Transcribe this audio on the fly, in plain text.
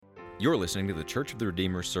You're listening to the Church of the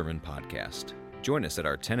Redeemer Sermon Podcast. Join us at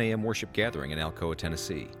our 10 a.m. worship gathering in Alcoa,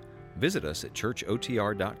 Tennessee. Visit us at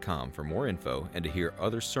churchotr.com for more info and to hear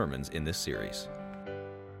other sermons in this series.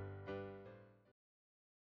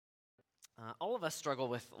 All of us struggle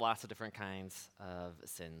with lots of different kinds of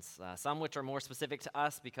sins, some which are more specific to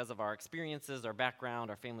us because of our experiences, our background,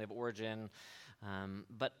 our family of origin.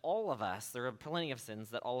 But all of us, there are plenty of sins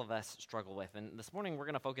that all of us struggle with. And this morning we're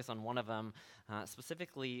going to focus on one of them,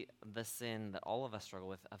 specifically the sin that all of us struggle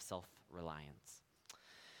with of self-reliance.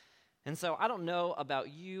 And so I don't know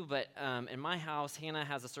about you, but in my house, Hannah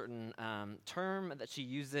has a certain term that she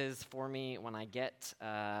uses for me when I get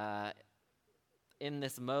in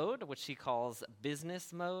this mode, which she calls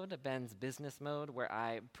business mode, Ben's business mode, where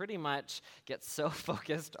I pretty much get so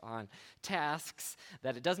focused on tasks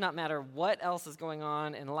that it does not matter what else is going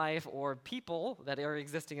on in life or people that are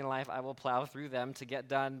existing in life, I will plow through them to get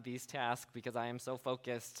done these tasks because I am so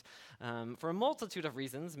focused for a multitude of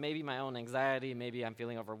reasons. Maybe my own anxiety, maybe I'm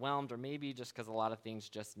feeling overwhelmed, or maybe just because a lot of things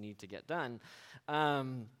just need to get done.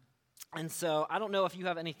 And so I don't know if you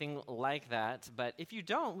have anything like that, but if you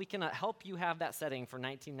don't, we can help you have that setting for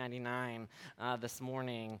 $19.99 this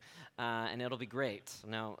morning, and it'll be great.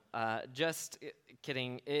 No, just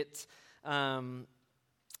kidding. It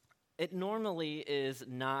normally is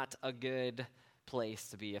not a good place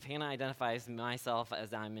to be. If Hannah identifies myself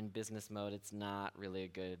as I'm in business mode, it's not really a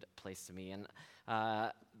good place to be. And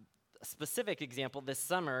specific example, this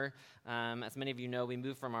summer, as many of you know, we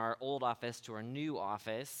moved from our old office to our new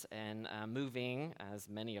office, and moving, as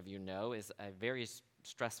many of you know, is a very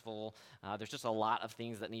stressful, there's just a lot of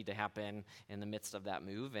things that need to happen in the midst of that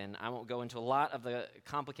move, and I won't go into a lot of the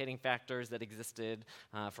complicating factors that existed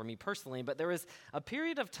for me personally, but there was a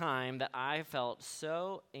period of time that I felt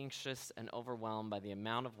so anxious and overwhelmed by the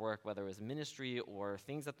amount of work, whether it was ministry or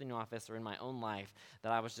things at the new office or in my own life,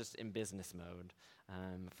 that I was just in business mode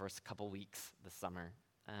for a couple weeks this summer.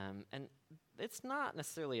 And it's not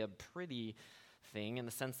necessarily a pretty thing in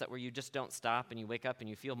the sense that where you just don't stop and you wake up and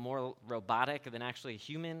you feel more robotic than actually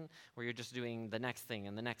human, where you're just doing the next thing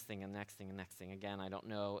and the next thing and the next thing and the next thing. Again, I don't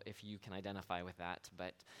know if you can identify with that,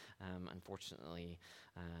 but unfortunately,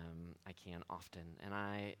 I can often. And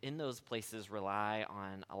I, in those places, rely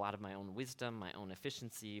on a lot of my own wisdom, my own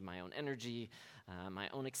efficiency, my own energy, my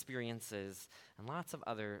own experiences, and lots of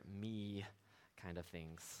other me kind of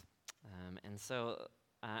things. And so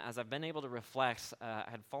as I've been able to reflect, I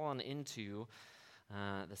had fallen into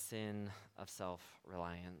the sin of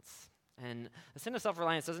self-reliance. And the sin of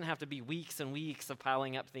self-reliance doesn't have to be weeks and weeks of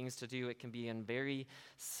piling up things to do. It can be in very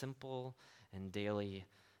simple and daily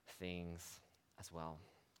things as well.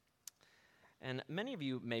 And many of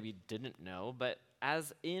you maybe didn't know, but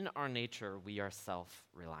as in our nature, we are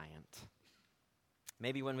self-reliant.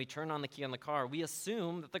 Maybe when we turn on the key on the car, we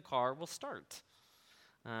assume that the car will start.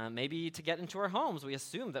 Maybe to get into our homes, we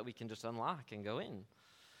assume that we can just unlock and go in.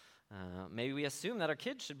 Maybe we assume that our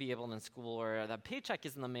kids should be able in school, or that paycheck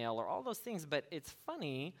is in the mail, or all those things. But it's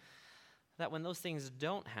funny that when those things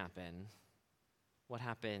don't happen, what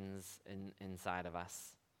happens inside of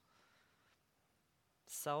us?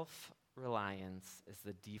 Self-reliance is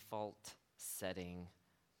the default setting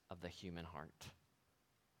of the human heart.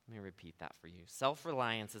 Let me repeat that for you.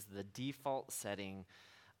 Self-reliance is the default setting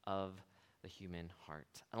of the human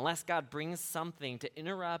heart. Unless God brings something to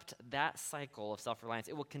interrupt that cycle of self-reliance,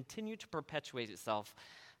 it will continue to perpetuate itself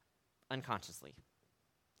unconsciously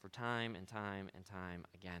for time and time and time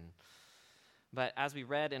again. But as we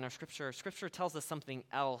read in our Scripture tells us something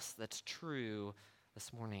else that's true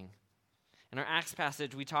this morning. In our Acts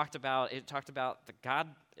passage, it talked about that God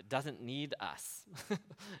doesn't need us.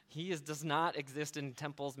 He does not exist in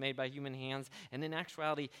temples made by human hands. And in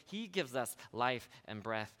actuality, he gives us life and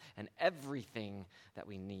breath and everything that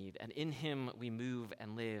we need. And in him, we move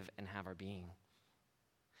and live and have our being.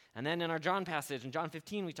 And then in our John passage, in John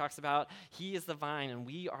 15, we talks about he is the vine and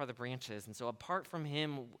we are the branches. And so apart from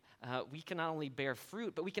him, we can not only bear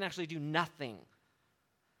fruit, but we can actually do nothing.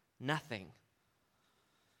 Nothing.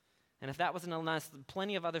 And if that wasn't enough,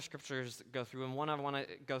 plenty of other scriptures go through, and one I want to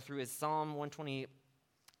go through is Psalm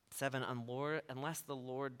 127, unless the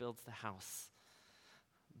Lord builds the house,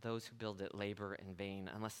 those who build it labor in vain.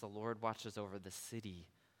 Unless the Lord watches over the city,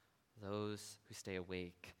 those who stay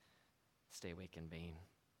awake in vain.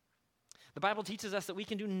 The Bible teaches us that we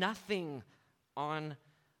can do nothing on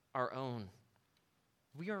our own.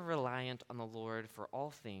 We are reliant on the Lord for all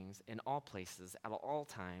things, in all places, at all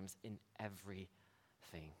times, in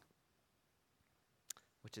everything,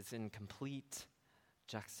 which is in complete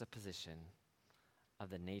juxtaposition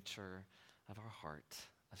of the nature of our heart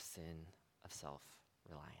of sin, of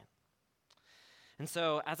self-reliance. And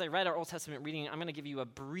so as I read our Old Testament reading, I'm going to give you a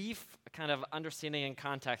brief kind of understanding and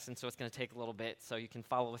context, and so it's going to take a little bit so you can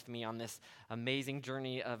follow with me on this amazing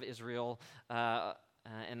journey of Israel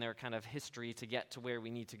and their kind of history to get to where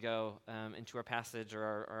we need to go into our passage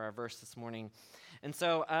or our verse this morning. And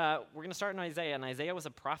so we're going to start in Isaiah, and Isaiah was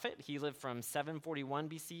a prophet. He lived from 741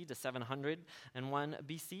 BC to 701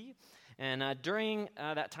 BC. And during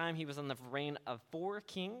that time, he was in the reign of 4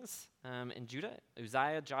 kings in Judah: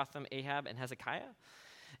 Uzziah, Jotham, Ahab, and Hezekiah.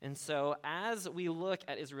 And so as we look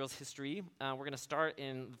at Israel's history, we're going to start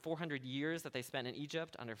in the 400 years that they spent in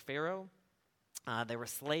Egypt under Pharaoh. They were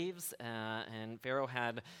slaves, and Pharaoh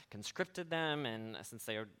had conscripted them, and since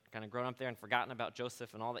they were kind of grown up there and forgotten about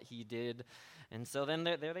Joseph and all that he did. And so then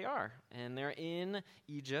there they are, and they're in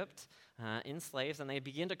Egypt, in slaves, and they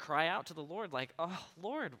begin to cry out to the Lord like, "Oh,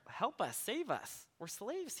 Lord, help us, save us. We're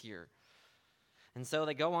slaves here." And so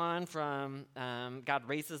they go on from, God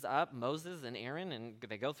raises up Moses and Aaron, and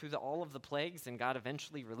they go through all of the plagues, and God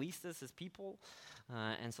eventually releases his people.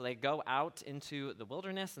 And so they go out into the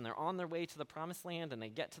wilderness, and they're on their way to the promised land, and they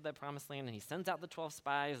get to the promised land, and he sends out the 12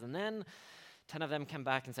 spies, and then 10 of them come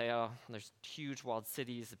back and say, "Oh, there's huge walled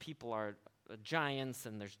cities, the people are giants,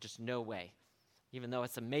 and there's just no way. Even though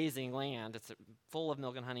it's amazing land, it's full of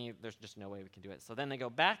milk and honey, there's just no way we can do it." So then they go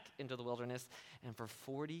back into the wilderness, and for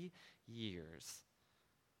 40 years,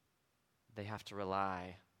 they have to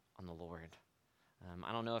rely on the Lord.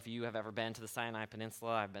 I don't know if you have ever been to the Sinai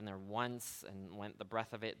Peninsula. I've been there once and went the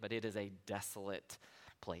breadth of it, but it is a desolate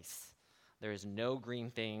place. There is no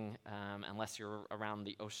green thing unless you're around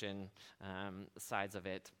the ocean sides of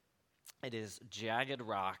it. It is jagged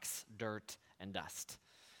rocks, dirt, and dust.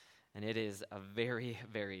 And it is a very,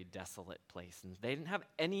 very desolate place. And they didn't have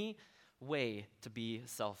any way to be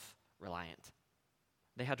self-reliant.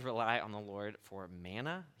 They had to rely on the Lord for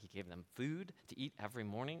manna. He gave them food to eat every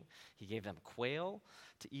morning. He gave them quail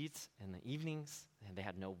to eat in the evenings. And they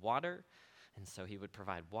had no water, and so he would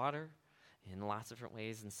provide water in lots of different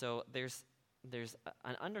ways. And so there's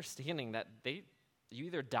an understanding that you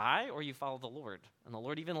either die or you follow the Lord. And the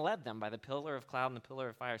Lord even led them by the pillar of cloud and the pillar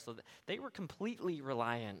of fire. So they were completely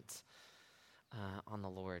reliant on the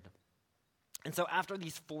Lord. And so after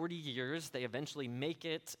these 40 years, they eventually make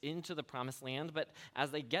it into the promised land. But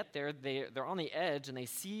as they get there, they're on the edge, and they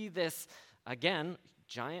see this, again,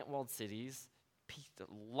 giant walled cities,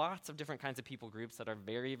 lots of different kinds of people groups that are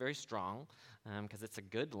very, very strong because it's a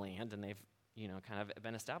good land, and they've kind of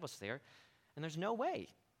been established there. And there's no way.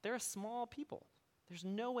 They're a small people. There's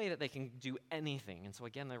no way that they can do anything. And so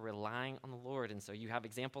again, they're relying on the Lord. And so you have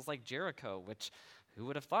examples like Jericho, which who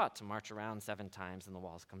would have thought to march around 7 times and the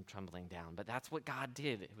walls come tumbling down? But that's what God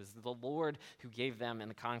did. It was the Lord who gave them in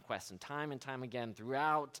the conquest. And time again,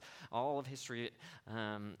 throughout all of history,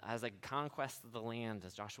 as a conquest of the land,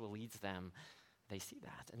 as Joshua leads them, they see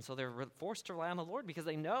that. And so they're forced to rely on the Lord because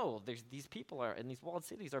they know these people are, and these walled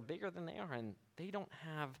cities are bigger than they are, and they don't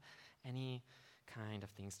have any kind of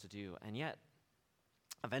things to do. And yet,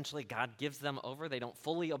 eventually God gives them over. They don't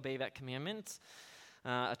fully obey that commandment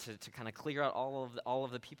to kind of clear out all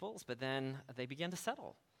of the peoples, but then they begin to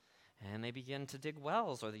settle. And they begin to dig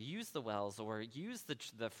wells, or they use the wells, or use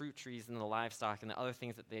the fruit trees and the livestock and the other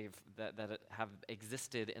things that have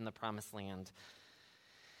existed in the promised land.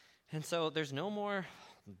 And so there's no more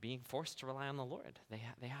being forced to rely on the Lord.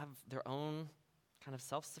 They have their own kind of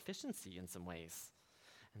self-sufficiency in some ways.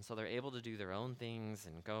 And so they're able to do their own things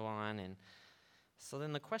and go on. And so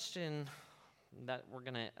then the question that we're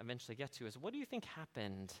going to eventually get to is, what do you think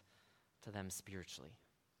happened to them spiritually?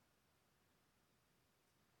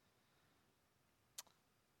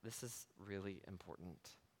 This is really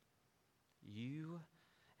important. You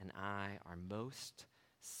and I are most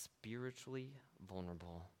spiritually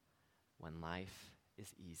vulnerable when life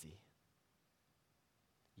is easy.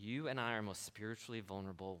 You and I are most spiritually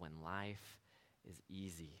vulnerable when life is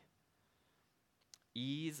easy.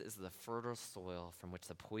 Ease is the fertile soil from which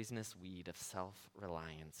the poisonous weed of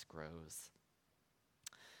self-reliance grows.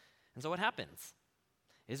 And so what happens?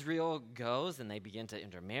 Israel goes and they begin to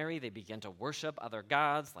intermarry. They begin to worship other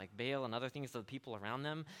gods like Baal and other things to the people around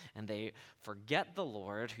them. And they forget the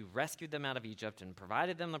Lord who rescued them out of Egypt and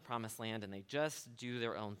provided them the promised land. And they just do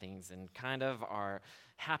their own things and kind of are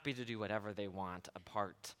happy to do whatever they want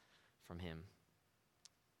apart from him.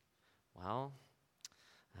 Well,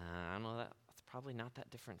 I don't know, that's probably not that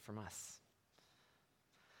different from us.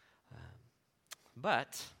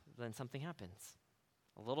 But then something happens.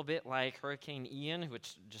 A little bit like Hurricane Ian,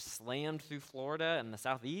 which just slammed through Florida and the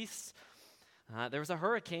southeast. There was a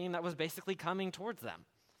hurricane that was basically coming towards them.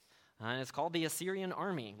 And it's called the Assyrian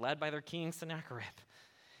army, led by their king Sennacherib.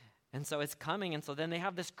 And so it's coming, and so then they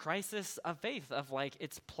have this crisis of faith of like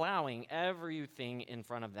it's plowing everything in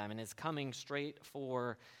front of them, and it's coming straight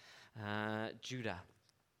for Judah.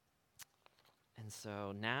 And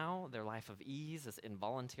so now their life of ease is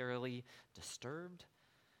involuntarily disturbed,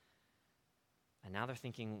 and now they're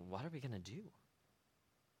thinking, what are we going to do?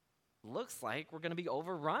 Looks like we're going to be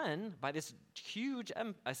overrun by this huge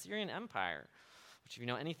Assyrian empire, which if you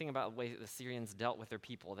know anything about the way the Assyrians dealt with their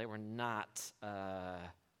people, they were not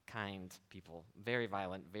kind people, very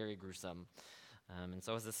violent, very gruesome, and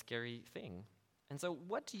so it's a scary thing. And so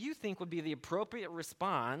what do you think would be the appropriate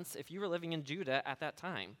response if you were living in Judah at that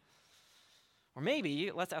time? Or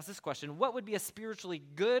maybe, let's ask this question, what would be a spiritually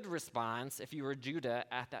good response if you were Judah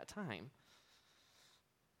at that time?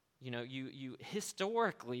 You know, you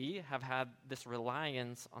historically have had this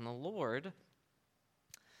reliance on the Lord,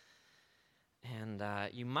 and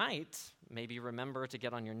you might maybe remember to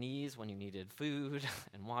get on your knees when you needed food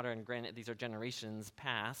and water, and granted, these are generations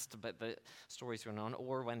past, but the stories are known,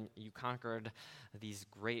 or when you conquered these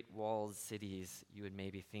great walled cities, you would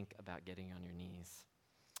maybe think about getting on your knees.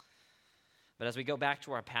 But as we go back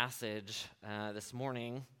to our passage this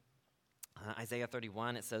morning, Isaiah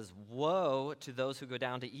 31, it says, "Woe to those who go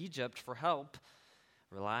down to Egypt for help,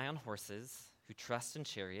 rely on horses, who trust in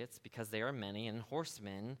chariots because they are many, and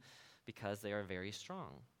horsemen because they are very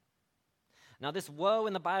strong." Now, this woe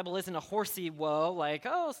in the Bible isn't a horsey woe, like,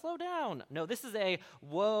 oh, slow down. No, this is a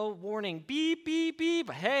woe warning. Beep, beep,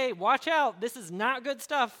 beep. Hey, watch out. This is not good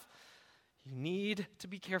stuff. You need to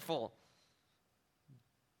be careful.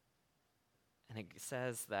 And it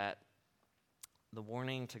says that the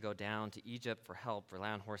warning to go down to Egypt for help,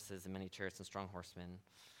 rely on horses and many chariots and strong horsemen.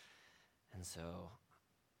 And so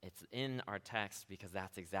it's in our text because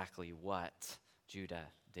that's exactly what Judah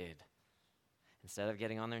did. Instead of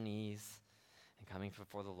getting on their knees and coming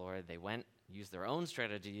before the Lord, they went, used their own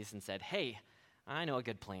strategies, and said, hey, I know a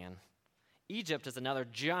good plan. Egypt is another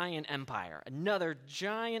giant empire. And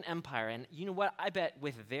you know what? I bet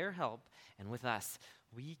with their help and with us,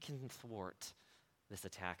 we can thwart this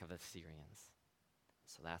attack of the Assyrians.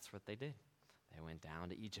 So that's what they did. They went down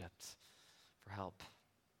to Egypt for help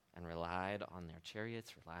and relied on their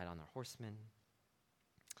chariots, relied on their horsemen.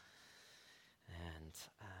 And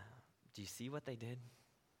do you see what they did?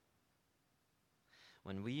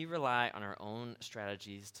 When we rely on our own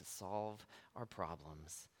strategies to solve our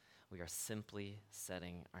problems, we are simply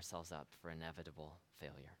setting ourselves up for inevitable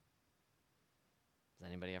failure. Has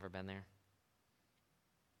anybody ever been there?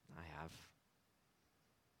 I have.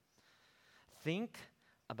 Think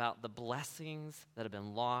about the blessings that have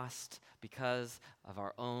been lost because of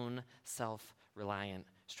our own self-reliant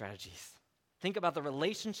strategies. Think about the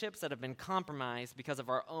relationships that have been compromised because of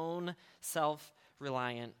our own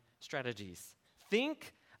self-reliant strategies.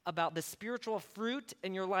 Think about the spiritual fruit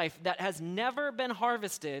in your life that has never been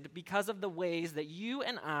harvested because of the ways that you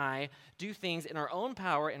and I do things in our own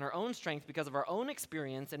power, in our own strength, because of our own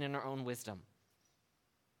experience and in our own wisdom.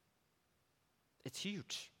 It's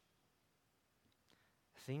huge.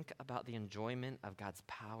 Think about the enjoyment of God's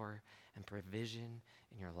power and provision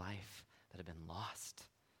in your life that have been lost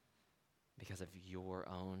because of your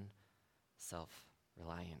own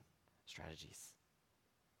self-reliant strategies.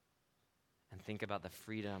 And think about the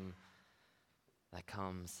freedom that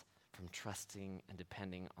comes from trusting and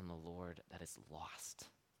depending on the Lord that is lost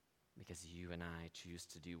because you and I choose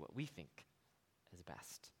to do what we think is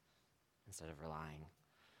best instead of relying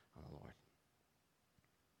on the Lord.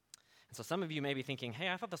 And so some of you may be thinking, hey,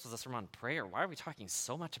 I thought this was a sermon on prayer. Why are we talking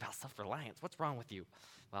so much about self-reliance? What's wrong with you?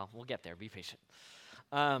 Well, we'll get there. Be patient.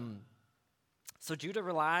 So Judah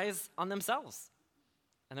relies on themselves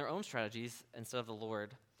and their own strategies instead of the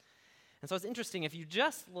Lord. And so it's interesting, if you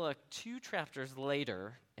just look 2 chapters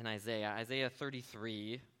later in Isaiah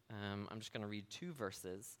 33, I'm just going to read 2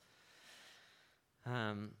 verses.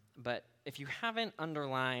 But if you haven't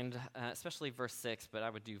underlined, especially verse 6, but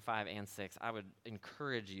I would do 5 and 6, I would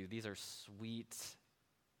encourage you. These are sweet,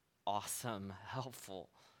 awesome, helpful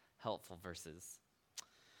verses.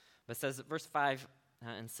 But it says, verse 5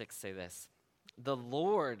 and 6 say this: "The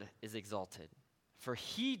Lord is exalted, for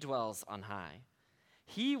he dwells on high.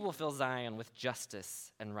 He will fill Zion with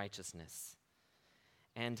justice and righteousness,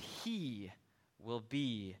 and he will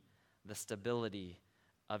be the stability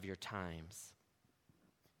of your times."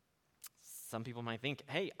 Some people might think,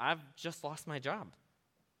 hey, I've just lost my job.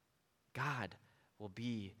 God will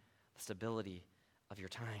be the stability of your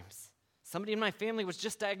times. Somebody in my family was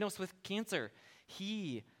just diagnosed with cancer.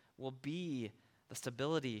 He will be the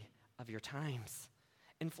stability of your times.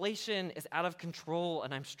 Inflation is out of control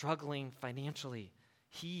and I'm struggling financially.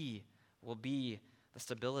 He will be the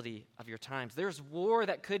stability of your times. There's war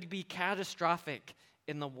that could be catastrophic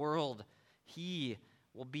in the world. He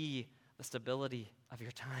will be the stability of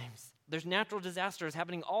your times. There's natural disasters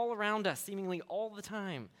happening all around us, seemingly all the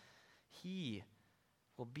time. He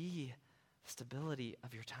will be the stability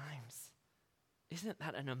of your times. Isn't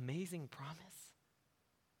that an amazing promise?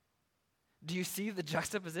 Do you see the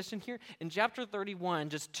juxtaposition here? In chapter 31,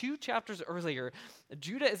 just 2 chapters earlier,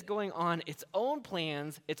 Judah is going on its own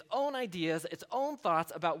plans, its own ideas, its own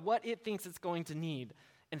thoughts about what it thinks it's going to need,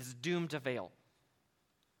 and it's doomed to fail.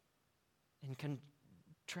 In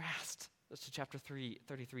contrast to chapter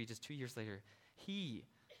 33, just 2 years later, he,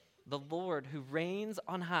 the Lord who reigns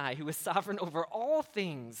on high, who is sovereign over all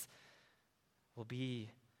things, will be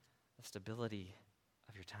the stability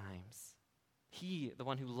of your times. He, the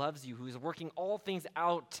one who loves you, who is working all things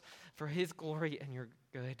out for his glory and your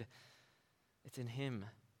good. It's in him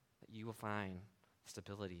that you will find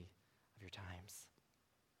stability of your times.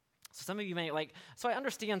 So some of you may so I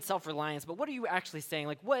understand self-reliance, but what are you actually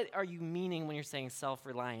saying? What are you meaning when you're saying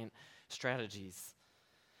self-reliant strategies?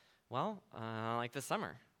 Well, like this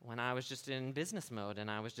summer, when I was just in business mode and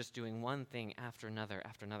I was just doing one thing after another,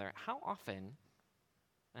 how often,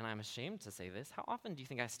 and I'm ashamed to say this, how often do you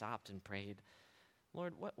think I stopped and prayed,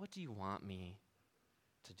 Lord, what do you want me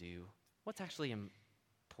to do? What's actually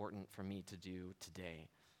important for me to do today?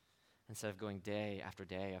 Instead of going day after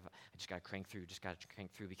day of, I just got to crank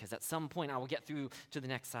through, because at some point I will get through to the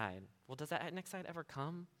next side. Well, does that next side ever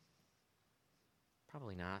come?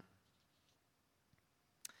 Probably not.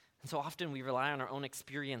 And so often we rely on our own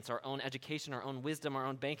experience, our own education, our own wisdom, our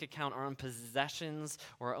own bank account, our own possessions,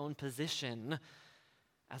 or our own position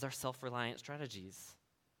as our self-reliant strategies.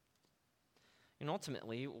 And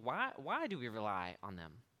ultimately, why do we rely on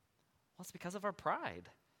them? Well, it's because of our pride.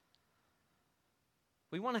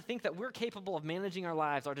 We want to think that we're capable of managing our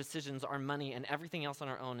lives, our decisions, our money, and everything else on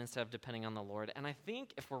our own instead of depending on the Lord. And I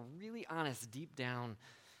think if we're really honest deep down,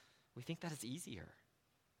 we think that it's easier.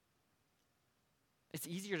 It's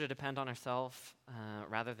easier to depend on ourselves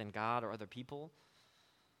rather than God or other people.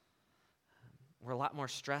 We're a lot more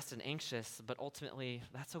stressed and anxious, but ultimately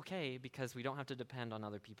that's okay because we don't have to depend on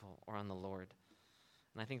other people or on the Lord.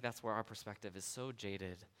 And I think that's where our perspective is so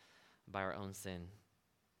jaded by our own sin.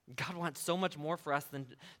 God wants so much more for us than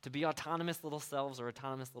to be autonomous little selves or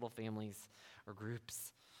autonomous little families or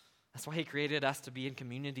groups. That's why he created us to be in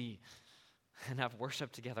community and have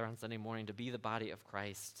worship together on Sunday morning, to be the body of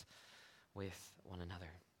Christ with one another.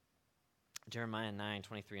 Jeremiah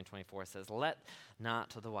 9:23-24 says, "Let not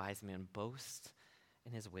the wise man boast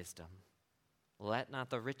in his wisdom. Let not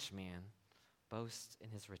the rich man boast in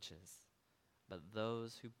his riches. But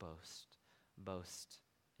those who boast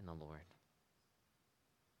in the Lord."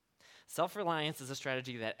 Self-reliance is a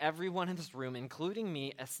strategy that everyone in this room, including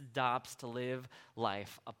me, adopts to live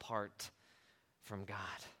life apart from God,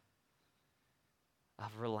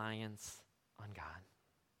 of reliance on God.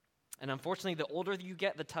 And unfortunately, the older you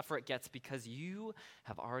get, the tougher it gets, because you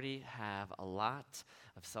already have a lot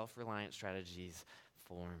of self-reliant strategies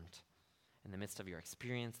formed in the midst of your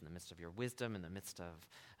experience, in the midst of your wisdom, in the midst of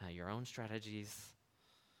your own strategies.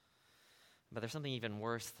 But there's something even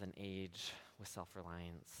worse than age with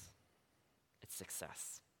self-reliance. It's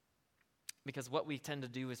success. Because what we tend to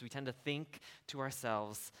do is we tend to think to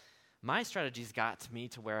ourselves, my strategies got me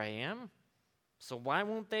to where I am, so why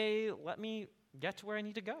won't they let me get to where I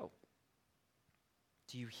need to go?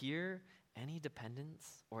 Do you hear any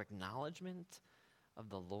dependence or acknowledgement of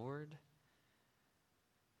the Lord,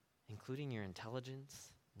 including your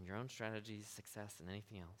intelligence and your own strategies, success, and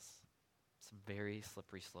anything else? It's a very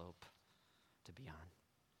slippery slope to be on.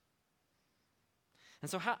 And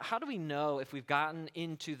so how do we know if we've gotten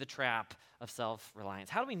into the trap of self-reliance?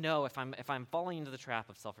 How do we know if I'm falling into the trap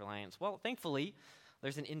of self-reliance? Well, thankfully,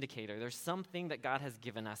 there's an indicator. There's something that God has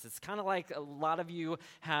given us. It's kind of like a lot of you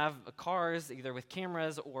have cars, either with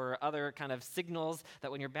cameras or other kind of signals, that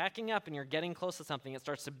when you're backing up and you're getting close to something, it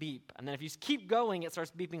starts to beep. And then if you keep going, it starts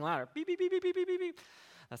beeping louder. Beep, beep, beep, beep, beep, beep, beep, beep.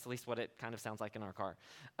 That's at least what it kind of sounds like in our car.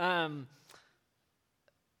 But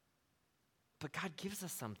God gives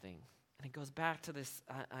us something. And it goes back to this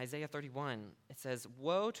Isaiah 31. It says,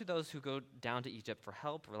 "Woe to those who go down to Egypt for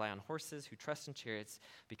help, rely on horses, who trust in chariots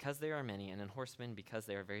because they are many, and in horsemen because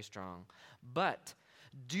they are very strong. But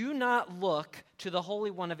do not look to the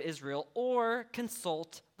Holy One of Israel or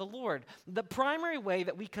consult the Lord." The primary way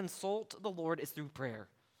that we consult the Lord is through prayer.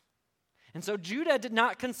 And so Judah did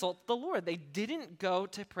not consult the Lord. They didn't go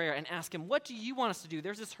to prayer and ask him, what do you want us to do?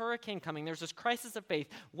 There's this hurricane coming. There's this crisis of faith.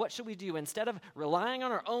 What should we do? Instead of relying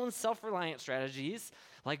on our own self-reliant strategies,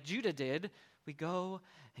 like Judah did, we go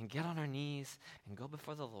and get on our knees and go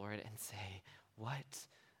before the Lord and say, what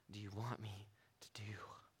do you want me to do?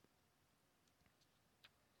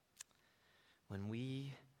 When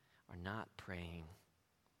we are not praying,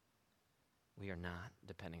 we are not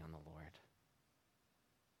depending on the Lord.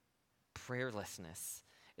 Prayerlessness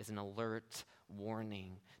is an alert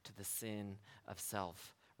warning to the sin of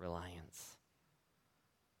self-reliance.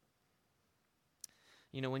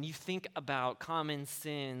 You know, when you think about common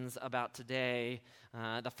sins about today,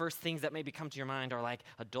 the first things that maybe come to your mind are like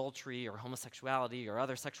adultery or homosexuality or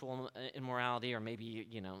other sexual immorality or maybe,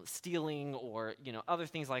 stealing or, other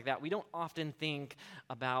things like that. We don't often think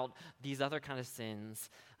about these other kind of sins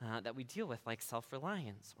that we deal with, like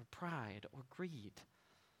self-reliance or pride or greed.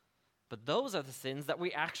 But those are the sins that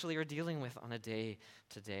we actually are dealing with on a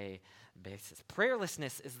day-to-day basis.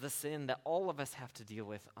 Prayerlessness is the sin that all of us have to deal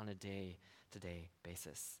with on a day-to-day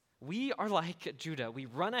basis. We are like Judah. We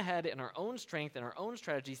run ahead in our own strength and our own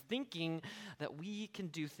strategies, thinking that we can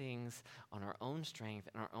do things on our own strength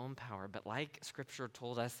and our own power. But like Scripture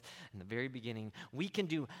told us in the very beginning, we can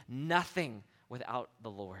do nothing without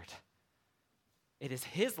the Lord. It is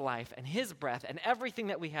His life and His breath, and everything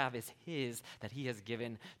that we have is His, that He has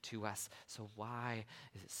given to us. So why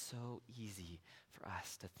is it so easy for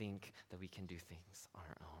us to think that we can do things on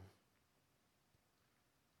our own?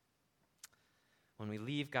 When we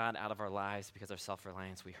leave God out of our lives because of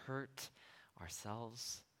self-reliance, we hurt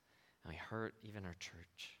ourselves and we hurt even our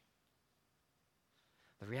church.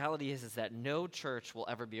 The reality is that no church will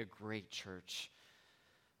ever be a great church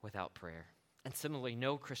without prayer. And similarly,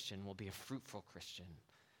 no Christian will be a fruitful Christian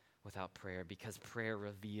without prayer, because prayer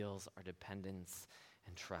reveals our dependence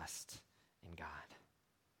and trust in God.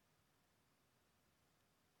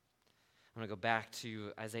 I'm going to go back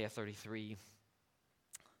to Isaiah 33.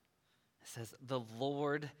 It says, "The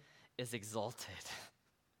Lord is exalted.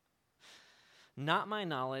 Not my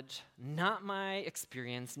knowledge, not my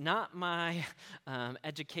experience, not my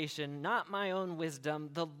education, not my own wisdom.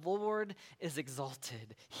 The Lord is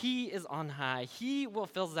exalted. He is on high. He will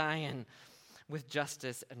fill Zion with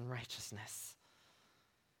justice and righteousness.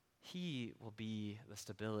 He will be the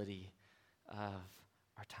stability of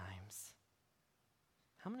our times."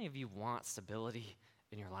 How many of you want stability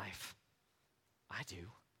in your life? I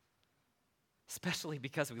do. Especially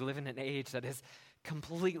because we live in an age that is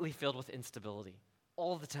completely filled with instability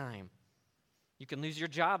all the time. You can lose your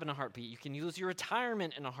job in a heartbeat. You can lose your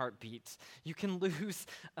retirement in a heartbeat. You can lose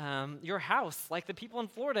your house, like the people in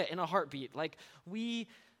Florida, in a heartbeat. Like, we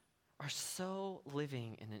are so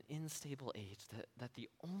living in an unstable age that the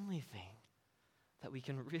only thing that we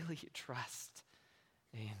can really trust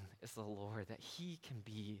in is the Lord, that He can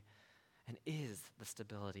be and is the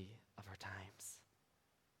stability of our times.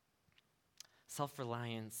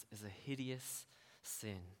 Self-reliance is a hideous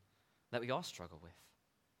sin that we all struggle with,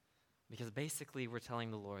 because basically we're telling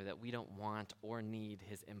the Lord that we don't want or need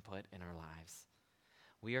His input in our lives.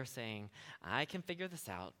 We are saying, I can figure this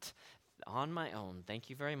out on my own. Thank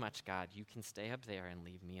you very much, God. You can stay up there and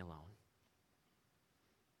leave me alone.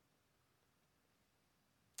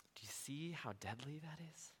 Do you see how deadly that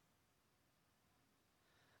is?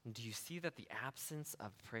 Do you see that the absence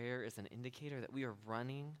of prayer is an indicator that we are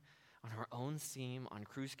running on our own steam, on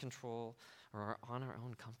cruise control, or on our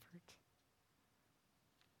own comfort?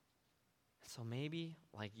 So maybe,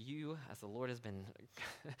 like you, as the Lord has been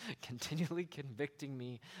continually convicting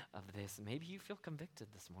me of this, maybe you feel convicted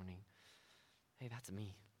this morning. Hey, that's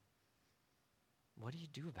me. What do you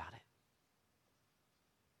do about it?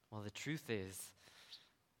 Well, the truth is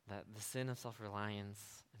that the sin of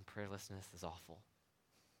self-reliance and prayerlessness is awful.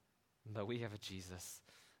 But we have a Jesus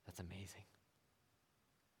that's amazing.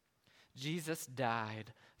 Jesus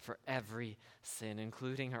died for every sin,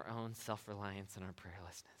 including our own self-reliance and our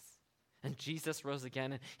prayerlessness. And Jesus rose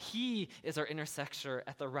again, and He is our intercessor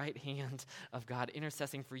at the right hand of God,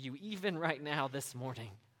 intercessing for you even right now this morning.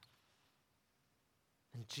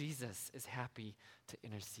 And Jesus is happy to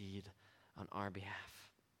intercede on our behalf.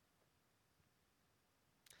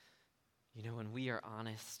 You know, when we are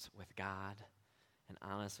honest with God and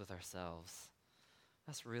honest with ourselves,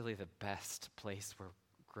 that's really the best place where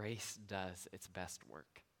grace does its best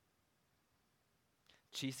work.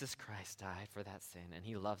 Jesus Christ died for that sin, and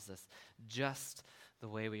He loves us just the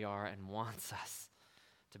way we are and wants us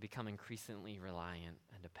to become increasingly reliant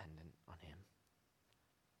and dependent on Him.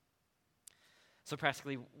 So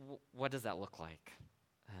practically, what does that look like?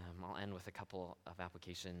 I'll end with a couple of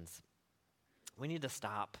applications. We need to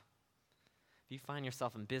stop. If you find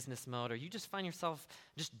yourself in business mode, or you just find yourself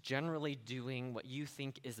just generally doing what you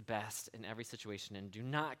think is best in every situation, and do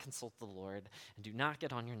not consult the Lord, and do not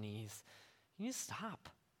get on your knees, you need to stop.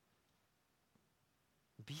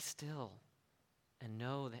 Be still and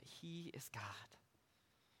know that he is God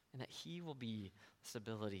and that he will be the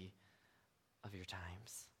stability of your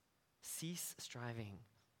times. Cease striving.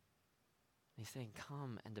 And he's saying,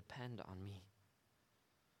 come and depend on me.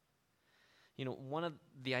 You know, one of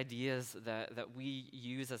the ideas that we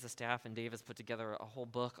use as a staff, and Dave has put together a whole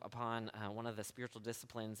book upon one of the spiritual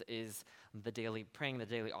disciplines, is praying the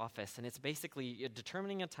daily office. And it's basically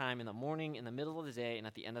determining a time in the morning, in the middle of the day, and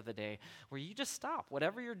at the end of the day where you just stop,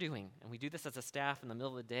 whatever you're doing. And we do this as a staff in the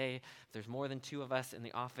middle of the day. If there's more than 2 of us in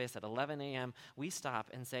the office at 11 a.m., we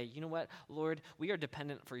stop and say, you know what, Lord, we are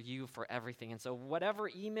dependent for you for everything. And so whatever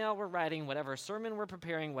email we're writing, whatever sermon we're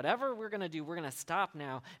preparing, whatever we're going to do, we're going to stop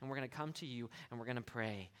now and we're going to come to you and we're going to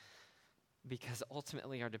pray, because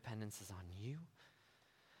ultimately our dependence is on you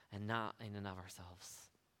and not in and of ourselves.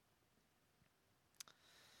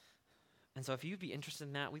 And so if you'd be interested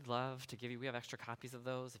in that, we'd love to give you, we have extra copies of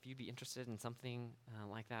those. If you'd be interested in something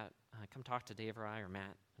like that, come talk to Dave or I or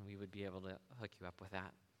Matt, and we would be able to hook you up with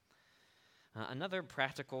that. Another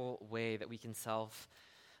practical way that we can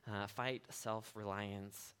fight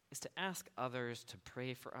self-reliance is to ask others to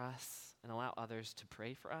pray for us and allow others to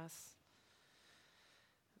pray for us.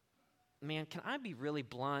 Man, can I be really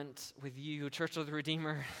blunt with you, Church of the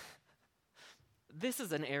Redeemer? This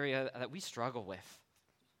is an area that we struggle with.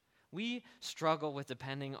 We struggle with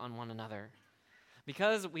depending on one another.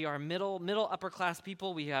 Because we are middle upper class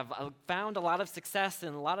people, we have found a lot of success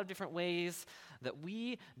in a lot of different ways, that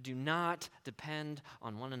we do not depend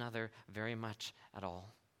on one another very much at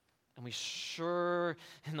all. And we sure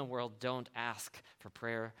in the world don't ask for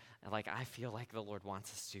prayer like I feel like the Lord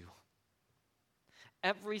wants us to.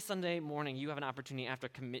 Every Sunday morning, you have an opportunity after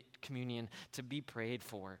communion to be prayed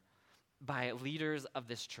for by leaders of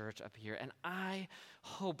this church up here. And I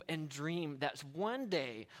hope and dream that one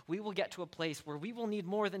day we will get to a place where we will need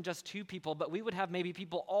more than just 2 people, but we would have maybe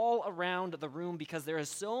people all around the room, because there are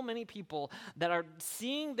so many people that are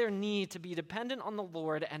seeing their need to be dependent on the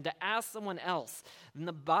Lord and to ask someone else in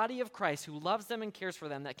the body of Christ who loves them and cares for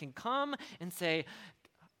them, that can come and say,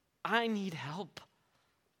 I need help.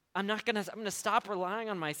 I'm going to stop relying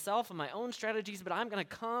on myself and my own strategies, but I'm going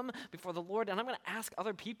to come before the Lord and I'm going to ask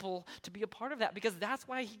other people to be a part of that, because that's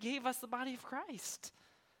why he gave us the body of Christ.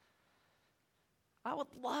 I would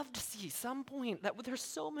love to see some point that there's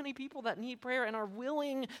so many people that need prayer and are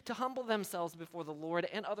willing to humble themselves before the Lord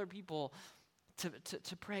and other people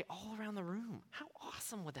to pray all around the room. How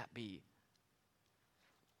awesome would that be?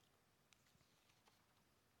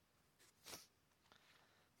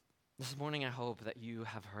 This morning, I hope that you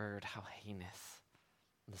have heard how heinous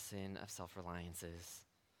the sin of self-reliance is,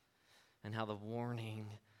 and how the warning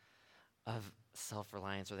of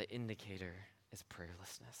self-reliance, or the indicator, is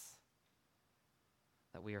prayerlessness.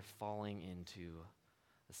 That we are falling into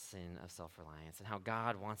the sin of self-reliance, and how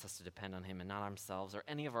God wants us to depend on him and not ourselves or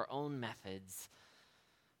any of our own methods,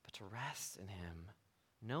 but to rest in him,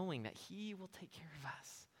 knowing that he will take care of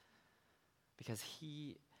us, because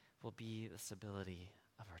he will be the stability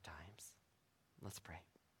of our times. Let's pray.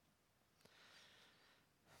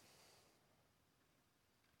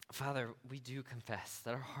 Father, we do confess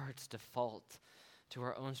that our hearts default to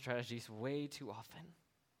our own strategies way too often.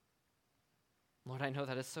 Lord, I know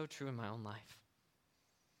that is so true in my own life.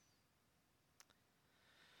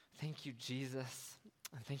 Thank you, Jesus,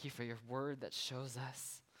 and thank you for your word that shows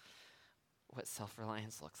us what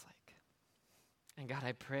self-reliance looks like. And God,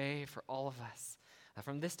 I pray for all of us that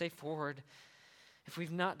from this day forward, if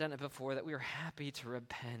we've not done it before, that we are happy to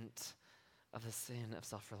repent of the sin of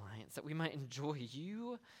self-reliance, that we might enjoy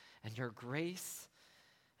you and your grace,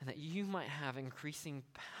 and that you might have increasing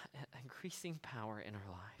power in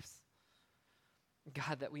our lives.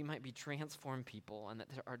 God, that we might be transformed people, and that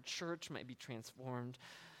our church might be transformed,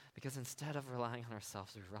 because instead of relying on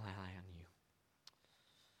ourselves, we rely on you.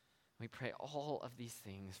 We pray all of these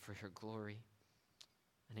things for your glory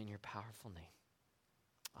and in your powerful name.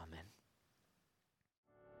 Amen.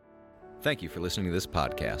 Thank you for listening to this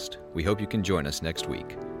podcast. We hope you can join us next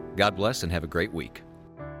week. God bless and have a great week.